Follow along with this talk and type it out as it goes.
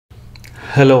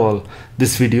Hello all,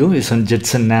 this video is on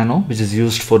Jetson Nano, which is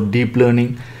used for deep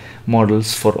learning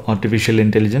models for artificial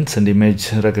intelligence and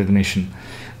image recognition.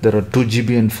 There are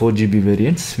 2GB and 4GB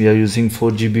variants. We are using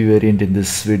 4GB variant in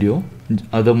this video.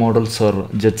 Other models are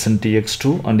Jetson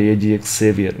TX2 and AGX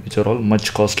Xavier, which are all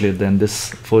much costlier than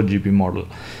this 4GB model.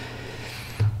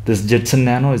 This Jetson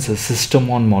Nano is a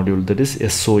system on module, that is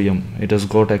SOM. It has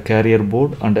got a carrier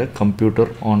board and a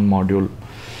computer on module.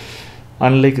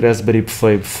 Unlike Raspberry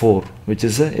Pi 4, which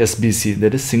is a SBC,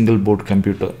 that is single board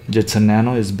computer, Jetson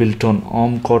Nano is built on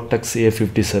ARM Cortex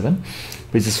A57,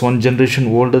 which is one generation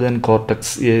older than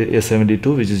Cortex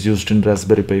A72, which is used in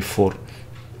Raspberry Pi 4.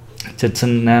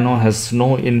 Jetson Nano has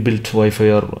no inbuilt Wi-Fi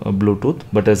or Bluetooth,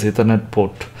 but has Ethernet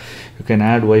port. You can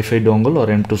add Wi-Fi dongle or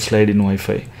M2 slide in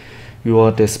Wi-Fi.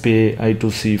 UART, SPA,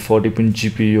 I2C, 40-pin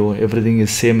GPU, everything is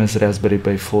same as Raspberry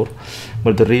Pi 4.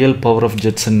 But the real power of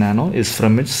Jetson Nano is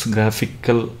from its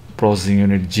graphical processing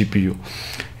unit GPU.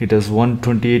 It has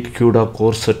 128 CUDA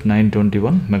cores at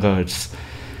 921 MHz.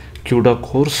 CUDA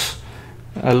cores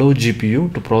allow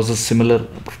GPU to process similar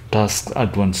tasks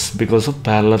at once because of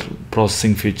parallel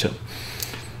processing feature.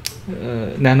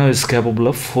 Nano is capable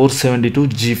of 472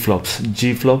 G-flops.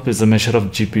 G-flop is a measure of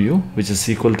GPU, which is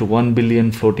equal to 1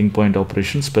 billion floating point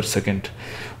operations per second,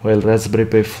 while Raspberry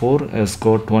Pi 4 has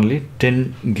got only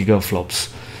 10 gigaflops.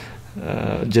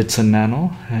 Jetson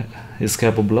Nano is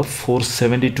capable of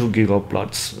 472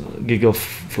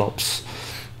 gigaflops.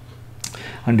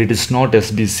 And it is not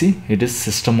SBC, it is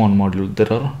system on module.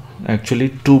 There are actually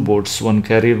two boards, one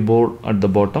carrier board at the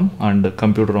bottom and a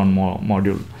computer on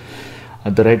module.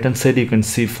 At the right hand side you can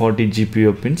see 40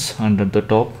 GPU pins, and at the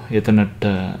top Ethernet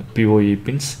PoE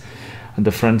pins. At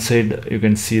the front side you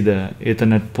can see the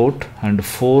Ethernet port and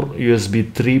 4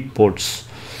 USB 3 ports,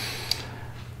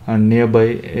 and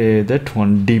nearby that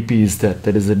one DP is there,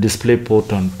 that is a display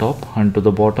port on top, and to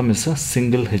the bottom is a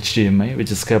single HDMI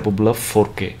which is capable of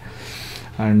 4K.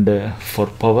 And for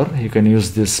power you can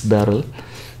use this barrel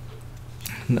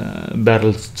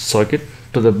socket.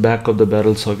 To the back of the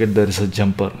barrel socket there is a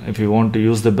jumper. If you want to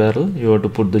use the barrel, you have to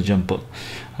put the jumper.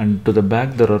 And to the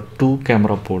back there are two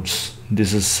camera ports.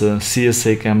 This is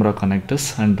CSI camera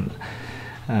connectors, and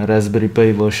Raspberry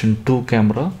Pi version 2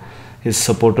 camera is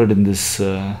supported in this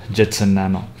Jetson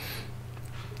Nano.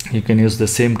 You can use the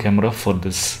same camera for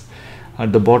this.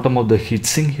 At the bottom of the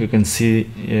heatsink you can see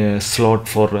a slot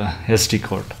for SD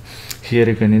card. Here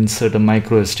you can insert a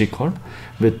micro SD card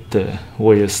with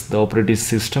OS. The operating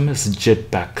system is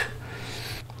Jetpack.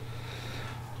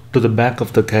 To the back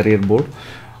of the carrier board,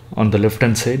 on the left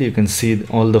hand side you can see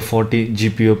all the 40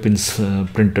 GPU pins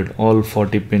printed. All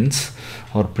 40 pins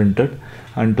are printed,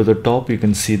 and to the top you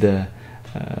can see the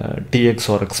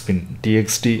TX RX pin,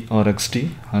 TXT RXT,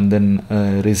 and then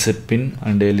reset pin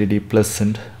and LED plus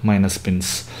and minus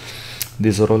pins.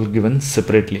 These are all given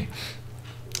separately.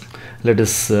 Let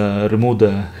us remove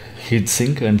the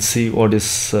heatsink and see what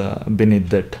is beneath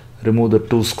that. Remove the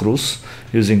two screws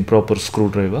using proper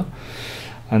screwdriver,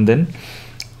 and then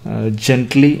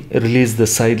gently release the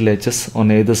side latches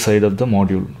on either side of the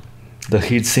module. The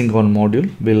heatsink on module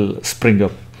will spring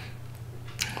up.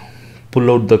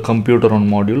 Pull out the computer on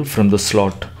module from the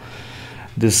slot.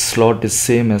 This slot is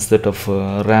same as that of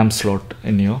RAM slot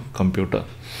in your computer.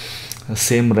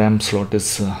 Same RAM slot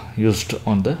is used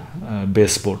on the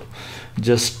baseboard.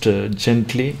 Just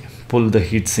gently pull the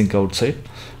heatsink outside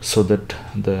so that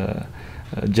the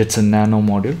Jetson Nano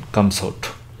module comes out.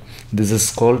 This is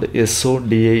called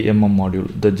SODIMM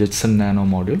module, the Jetson Nano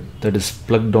module, that is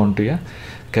plugged onto a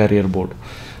carrier board.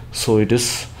 So it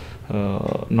is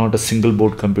not a single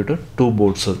board computer, two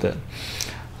boards are there.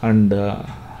 And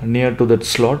near to that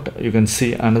slot you can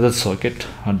see another socket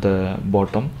at the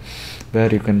bottom where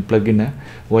you can plug in a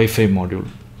Wi-Fi module.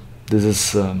 This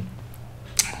is a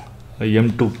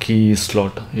M2 key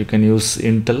slot. You can use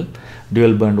Intel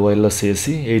dual band wireless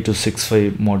AC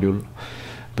 8265 module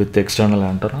with external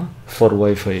antenna for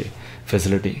Wi-Fi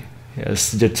facility.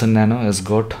 Yes, Jetson Nano has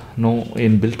got no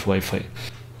inbuilt Wi-Fi.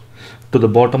 To the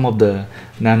bottom of the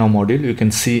Nano module you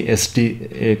can see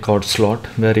SD card slot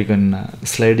where you can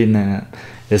slide in a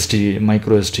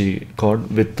micro SD card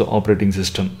with the operating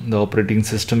system. The operating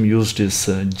system used is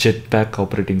Jetpack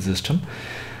operating system.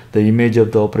 The image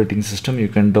of the operating system you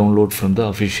can download from the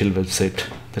official website.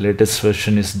 The latest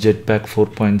version is Jetpack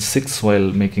 4.6 while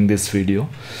making this video,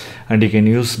 and you can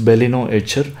use Belino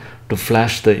Etcher to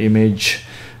flash the image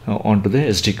onto the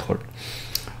SD card.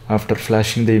 After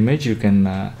flashing the image you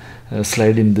can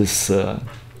slide in this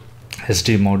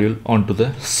SD module onto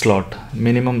the slot.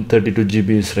 Minimum 32 GB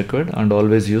is required, and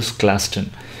always use class 10.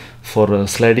 For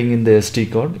sliding in the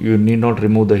SD card, you need not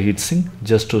remove the heatsink.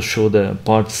 Just to show the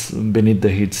parts beneath the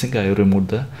heatsink, I removed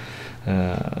the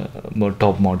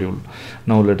top module.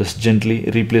 Now let us gently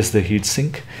replace the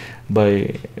heatsink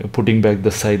by putting back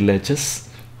the side latches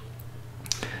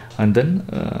and then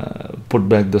put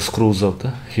back the screws of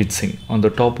the heatsink. On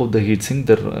the top of the heatsink,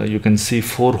 there you can see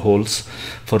 4 holes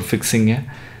for fixing a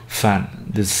fan.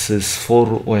 This is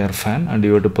 4-wire fan, and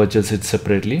you have to purchase it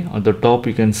separately. On the top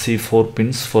you can see 4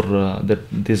 pins for that.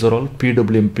 These are all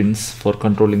PWM pins for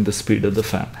controlling the speed of the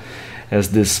fan.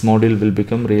 As this module will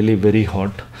become really very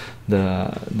hot,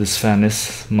 this fan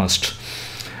is must.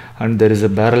 And there is a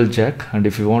barrel jack, and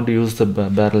if you want to use the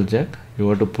barrel jack, you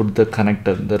have to put the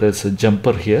connector. There is a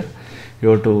jumper here. You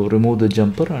have to remove the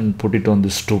jumper and put it on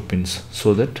these 2 pins,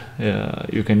 so that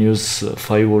you can use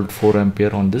 5 volt 4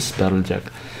 ampere on this barrel jack.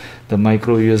 The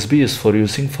micro USB is for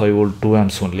using 5 volt 2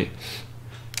 amps only.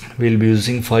 We will be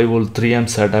using 5 volt 3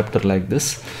 amps adapter like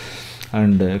this,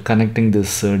 and connecting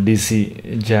this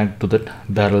DC jack to that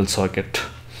barrel socket.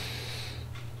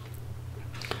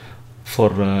 For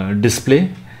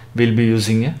display, we will be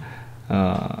using a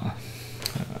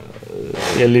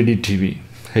LED TV,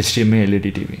 HDMI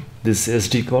LED TV. This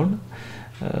SD card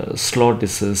slot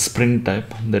is a spring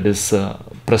type, that is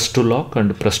press to lock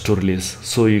and press to release,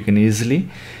 so you can easily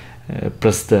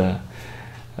press the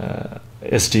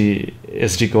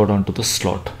SD card onto the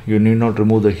slot. You need not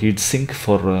remove the heatsink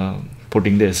for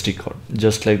putting the SD card.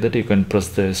 Just like that, you can press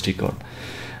the SD card.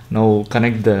 Now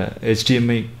connect the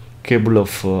HDMI cable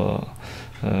of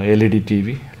LED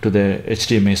TV to the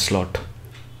HDMI slot,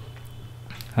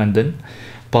 and then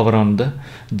power on the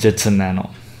Jetson Nano.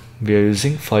 We are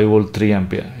using 5 volt 3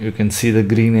 ampere. You can see the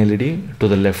green LED to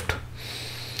the left.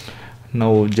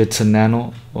 Now Jetson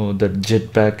Nano, that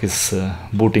Jetpack is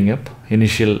booting up,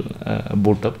 initial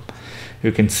boot up.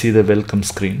 You can see the welcome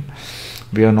screen.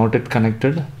 We are not yet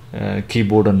connected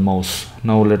keyboard and mouse.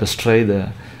 Now let us try the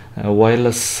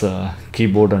wireless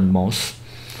keyboard and mouse.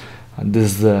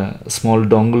 This is the small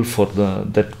dongle for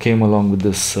that came along with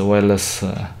this wireless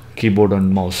keyboard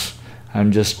and mouse.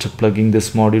 I'm just plugging this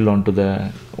module onto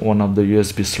one of the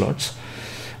USB slots,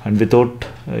 and without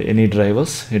any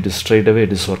drivers, it is straight away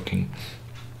it is working.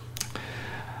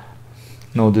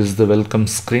 Now this is the welcome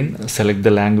screen. Select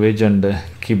the language and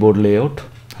keyboard layout,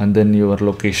 and then your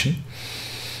location,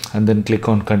 and then click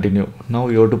on continue. Now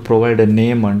you have to provide a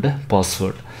name and a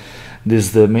password. This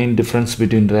is the main difference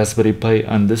between Raspberry Pi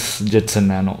and this Jetson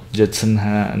Nano. Jetson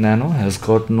Nano has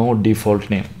got no default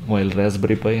name, while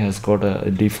Raspberry Pi has got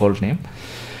a default name.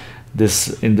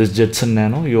 In this Jetson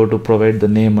Nano, you have to provide the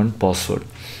name and password.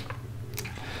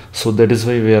 So that is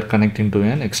why we are connecting to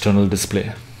an external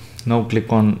display. Now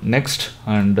click on next,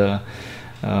 and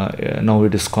now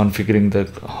it is configuring the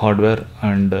hardware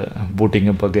and booting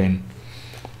up again.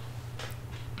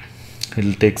 It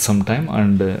will take some time,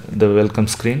 and the welcome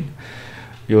screen,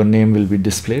 your name will be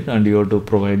displayed, and you have to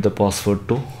provide the password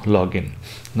to log in.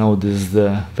 Now this is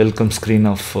the welcome screen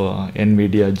of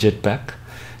NVIDIA Jetpack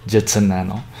Jetson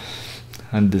Nano,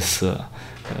 and this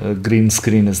green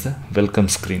screen is the welcome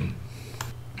screen.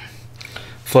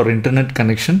 For internet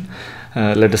connection,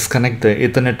 let us connect the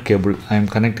Ethernet cable. I am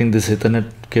connecting this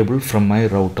Ethernet cable from my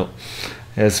router.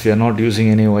 As we are not using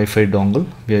any Wi-Fi dongle,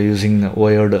 we are using a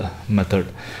wired method.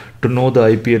 To know the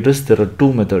IP address, there are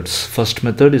 2 methods. First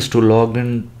method is to log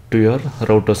in to your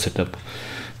router setup.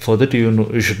 For that,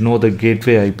 you should know the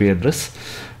gateway IP address.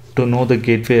 To know the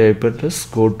gateway IP address,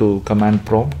 go to command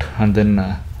prompt and then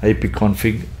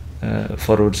ipconfig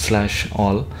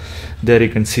 /all. There you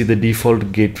can see the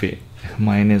default gateway.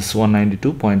 Mine is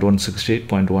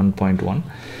 192.168.1.1.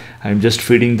 I'm just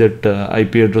feeding that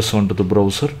IP address onto the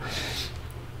browser,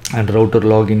 and router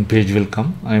login page will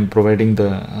come. I am providing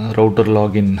the router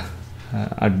login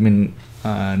admin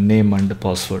name and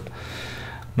password.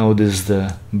 Now this is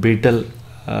the Beetle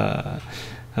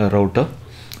router.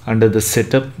 Under the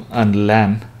setup and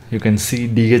LAN, you can see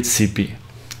DHCP,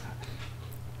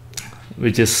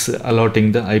 which is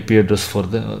allotting the IP address for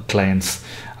the clients.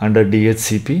 Under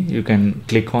DHCP, you can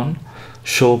click on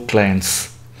show clients,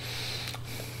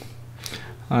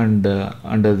 and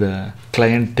under the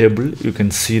client table you can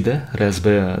see the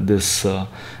Raspberry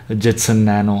Jetson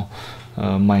Nano,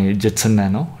 my Jetson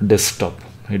Nano desktop.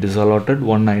 It is allotted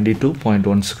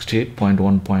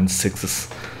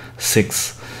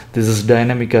 192.168.1.66. This is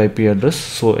dynamic IP address,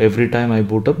 so every time I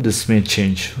boot up, this may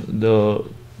change.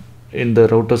 In the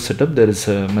router setup, there is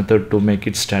a method to make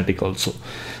it static also.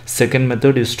 Second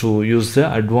method is to use the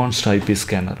advanced IP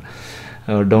scanner.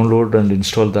 Download and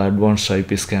install the advanced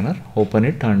IP scanner, open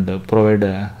it, and provide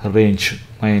a range.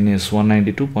 Mine is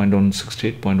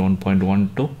 192.168.1.1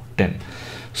 to 10.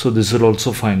 So this will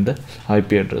also find the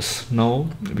IP address. Now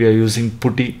we are using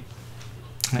PuTTY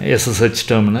SSH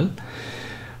terminal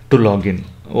to log in.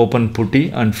 Open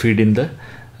PuTTY and feed in the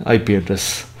IP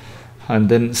address, and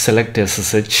then select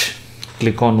SSH,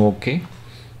 click on OK.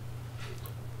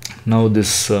 Now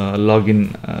this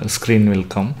login screen will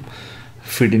come.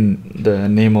 Feed in the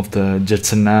name of the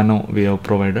Jetson Nano we have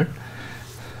provided,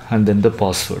 and then the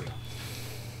password.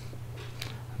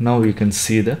 Now you can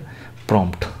see the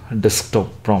prompt,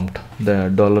 desktop prompt, the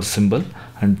dollar symbol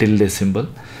and tilde symbol.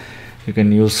 You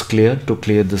can use clear to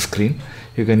clear the screen.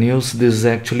 You can use this is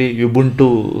actually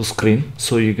Ubuntu screen,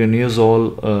 so you can use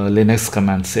all Linux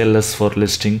commands, ls for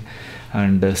listing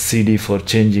and cd for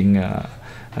changing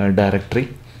directory,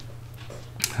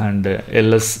 and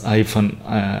ls-l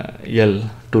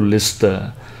to list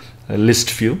the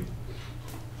list view.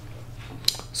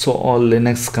 So all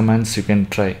Linux commands you can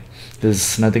try. This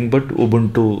is nothing but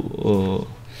Ubuntu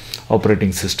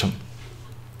operating system.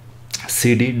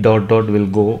 cd ... will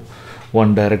go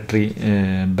one directory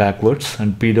backwards,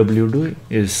 and pwd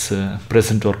is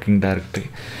present working directory.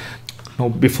 Now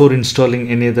before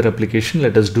installing any other application,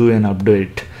 let us do an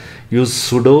update. Use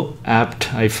sudo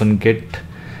apt-get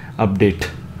update.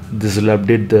 This will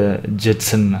update the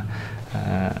Jetson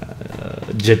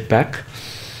Jetpack.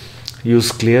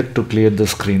 Use clear to clear the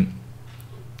screen.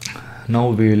 Now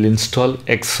we will install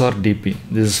xrdp.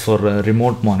 This is for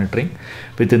remote monitoring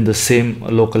within the same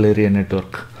local area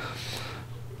network.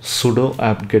 Sudo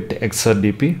apt-get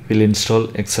xrdp will install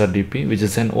xrdp, which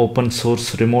is an open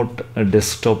source remote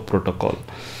desktop protocol.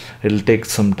 It will take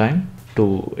some time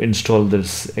to install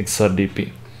this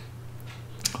xrdp.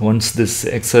 Once this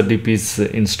xrdp is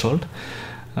installed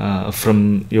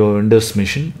from your Windows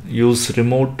machine, use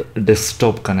remote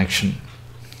desktop connection.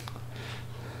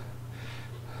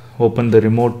 Open the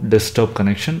remote desktop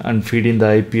connection and feed in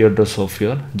the IP address of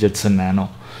your Jetson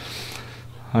Nano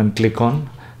and click on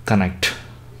connect.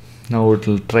 Now it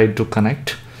will try to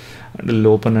connect. It will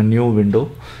open a new window,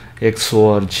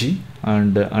 xorg,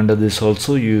 and under this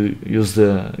also you give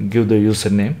the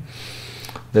username.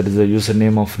 That is the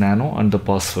username of Nano and the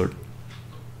password.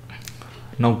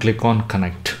 Now click on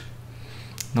connect.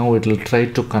 Now it will try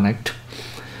to connect.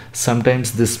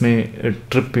 Sometimes this may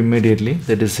trip immediately,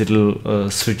 that is it will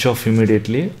switch off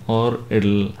immediately, or it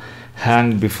will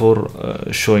hang before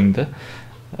showing the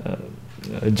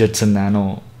Jetson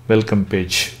Nano welcome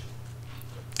page.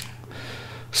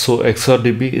 So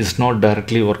xrdp is not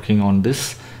directly working on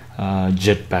this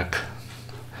Jetpack.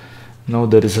 Now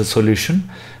there is a solution.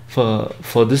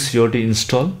 For this you have to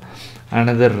install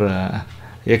another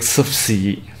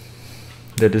xfce,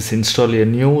 that is install a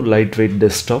new lightweight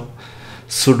desktop.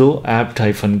 Sudo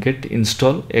apt-get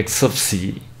install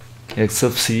xfce.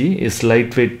 xfce is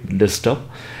lightweight desktop.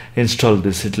 Install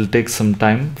this. It will take some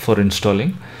time for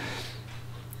installing.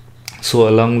 So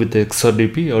along with the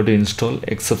xrdp you have to install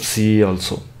xfce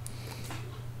also.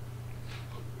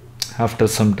 After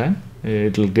some time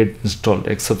it will get installed.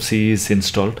 xfce is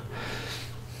installed.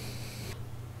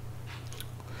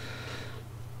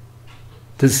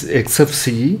 This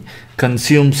xfce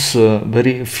consumes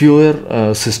very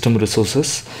fewer system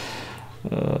resources.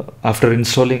 After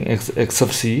installing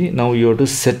xfce, now you have to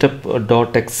set up a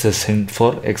 .xsession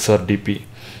for xrdp.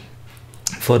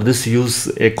 For this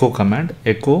use echo command,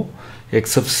 echo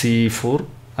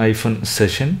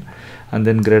xfce4-session and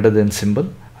then greater than symbol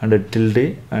and a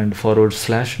tilde and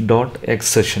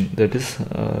 /.xsession. That is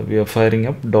we are firing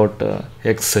up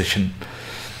 .xsession.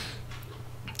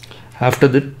 After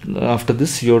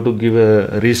this you have to give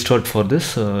a restart for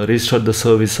this. Restart the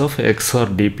service of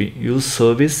xrdp. Use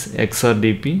service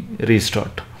xrdp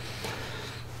restart.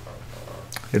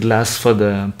 It will ask for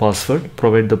the password.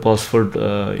 Provide the password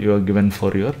you are given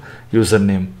for your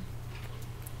username.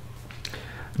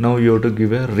 Now you have to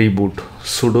give a reboot.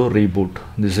 Sudo reboot.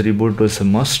 This reboot is a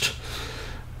must.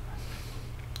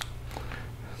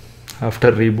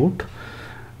 After reboot,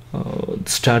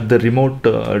 start the remote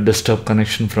desktop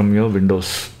connection from your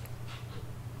Windows.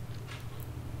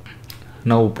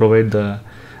 Now provide the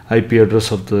IP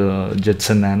address of the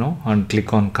Jetson Nano and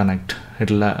click on connect.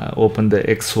 It will open the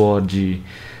xorg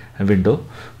window.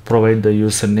 Provide the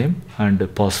username and the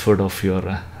password of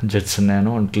your Jetson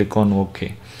Nano and click on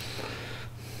OK.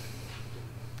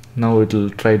 Now it will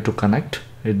try to connect.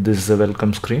 This is the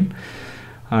welcome screen,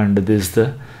 and this is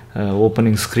the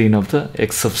opening screen of the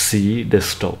xfce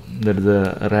desktop. That is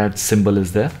the rat symbol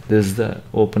is there. This is the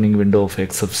opening window of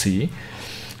xfce.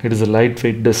 It is a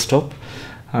lightweight desktop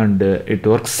and it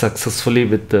works successfully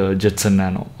with the Jetson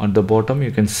Nano. At the bottom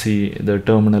you can see the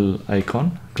terminal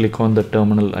icon. Click on the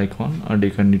terminal icon and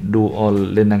you can do all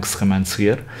Linux commands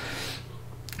here.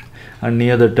 and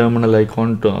near the terminal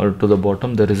icon to the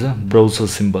bottom there is a browser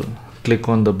symbol. Click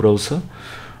on the browser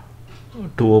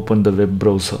to open the web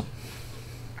browser.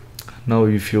 Now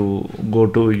if you go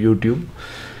to YouTube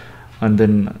and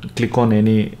then click on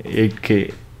any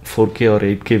 8K, 4K or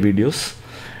 8K videos,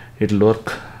 it will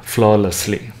work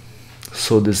flawlessly.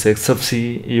 So this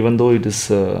XFCE, even though it is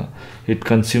it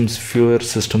consumes fewer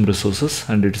system resources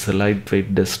and it is a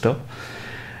lightweight desktop,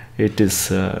 it is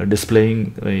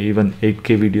displaying even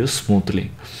 8K videos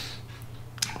smoothly.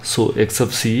 So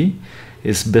XFCE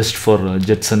is best for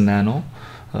Jetson Nano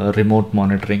remote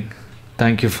monitoring.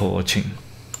 Thank you for watching.